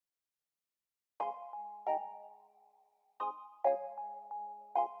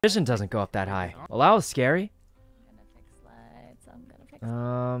Vision doesn't go up that high. Well, that was scary.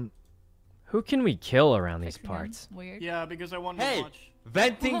 Who can we kill around these parts? Weird. Yeah, because I want to watch.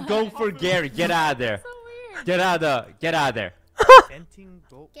 Venting go for Gary. Get out of there. So weird. Get out of there. Venting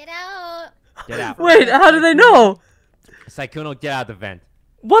go. Get out. Get out. Wait, how do they know? Sykkuno, get out of the vent.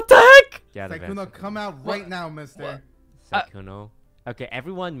 What the heck? Get out of the vent. Sykkuno, come out right now, mister. Sykkuno. Okay,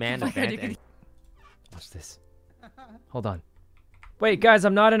 everyone man the vent. And... Watch this. Hold on. Wait, guys,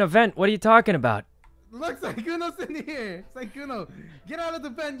 I'm not in a vent. What are you talking about? Look, Sykkuno's in here. Sykkuno, get out of the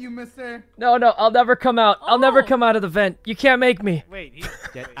vent, you mister. No, I'll never come out. I'll never come out of the vent. You can't make me. Wait,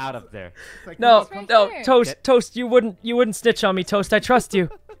 get out of there. No, right no, here. Toast, you wouldn't snitch on me, Toast. I trust you.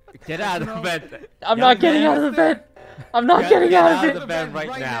 Get out of the vent. I'm not getting out of the vent. I'm not getting out of the it. vent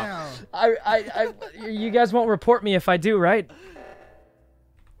right now. You guys won't report me if I do, right?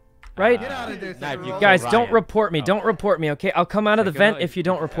 Right? Get out of there, Sykkuno. Guys, don't report me. Don't report me, okay? I'll come out of the vent if you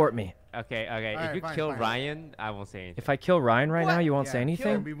don't report me. Okay. Alright, If you fine, kill fine. Ryan, I won't say anything. If I kill Ryan right now, you won't Yeah, say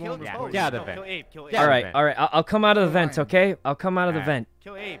anything? we won't Yeah, report get out you. of the vent. Kill Abe. Kill Abe. Get out of the Alright, vent. alright. I'll come out of the Kill vent, Ryan. okay? I'll come out of the Alright. vent.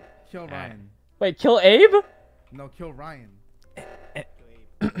 Kill Abe. Kill Ryan. Wait, kill Abe? No, kill Ryan. Kill Abe.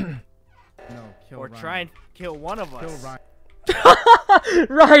 No, kill Or Ryan. try and kill one of us. Kill Ryan.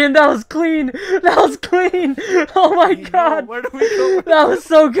 Ryan, that was clean. That was clean. Oh my god. Where do we go? That was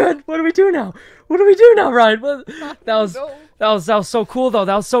so good. What do we do now? What do we do now, Ryan? That was so cool though.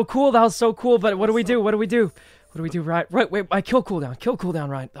 That was so cool. But what do we do? What do we do? What do we do, Ryan? Wait. My kill cooldown,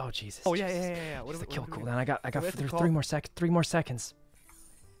 Ryan. Oh Jesus. Oh yeah. What's the kill cooldown? I got. we have to There's call? 3 more seconds.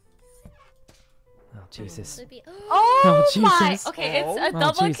 Oh Jesus. Would be- Oh, Oh, my. Jesus. Okay, it's a Oh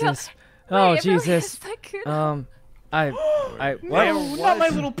double kill. Jesus. Wait, Oh it really is Jesus. Sykkuno. What? No, not my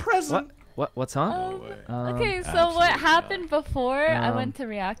little present. What's on? Okay, so what happened before I went to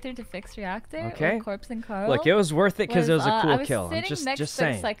reactor to fix reactor Okay. with Corpse and Carl? Look, it was worth it because it was a I cool was kill. I'm sitting just next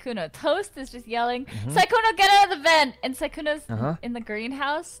saying. to Sykkuno. Toast is just yelling, Sykkuno, get out of the vent! And Sykkuno's Uh-huh. in the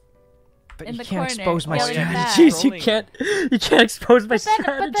greenhouse. But in you the can't corner, expose my yelling back. strategies. You can't expose my But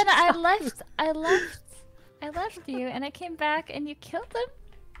strategies. then I left you, and I came back, and you killed him.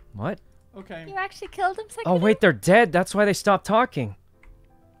 What? Okay. You actually killed him, Sykkuno. Oh wait, they're dead. That's why they stopped talking.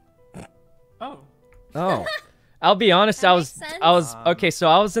 Oh. Oh. I'll be honest, That I makes was sense. okay, so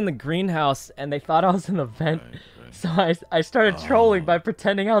I was in the greenhouse and they thought I was in the vent. So I started trolling by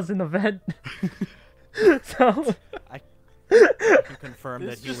pretending I was in the vent. So You confirm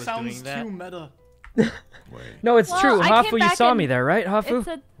This that he just was sounds doing that. too meta. no, it's Well, true. I Hafu, came you back saw and me there, right,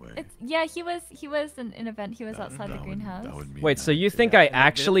 Hafu? Yeah, he was in an event. He was outside the greenhouse. Wait, so you think I And they did it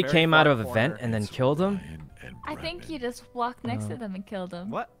actually very came far out of a corner. vent and then killed him? I think you just walked next to them and killed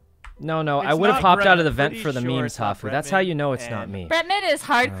him. What? No, I It's would have not hopped out of the Bretman. vent Pretty for the sure memes, it's not Hafu. That's how you know it's not Bretman me. Bretman is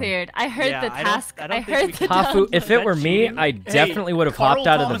hard cleared. I heard Yeah, the I don't- task. I I, don't think heard we the can- Hafu, if it were me, cheating. I definitely would have Carl hopped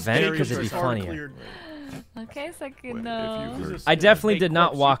out of the Thomas vent Darius because it'd be is hard funnier. cleared. Okay, Sykkuno. I definitely Hey, did not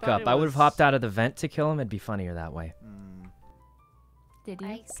Corpse, you walk thought up. it I would have was- hopped out of the vent to kill him. It'd be funnier that way. Did you?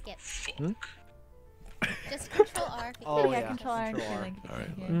 I skip. Hmm? Just control R. if you Oh, can. yeah, yeah. control R. Control R. Like,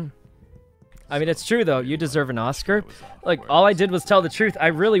 yeah. Mm. I mean, it's true though. You deserve an Oscar. Like, all I did was tell the truth. I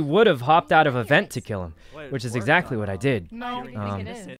really would have hopped out of a vent to kill him, Wait, which is worked exactly on what I it. did. No. What do you think it Um, is?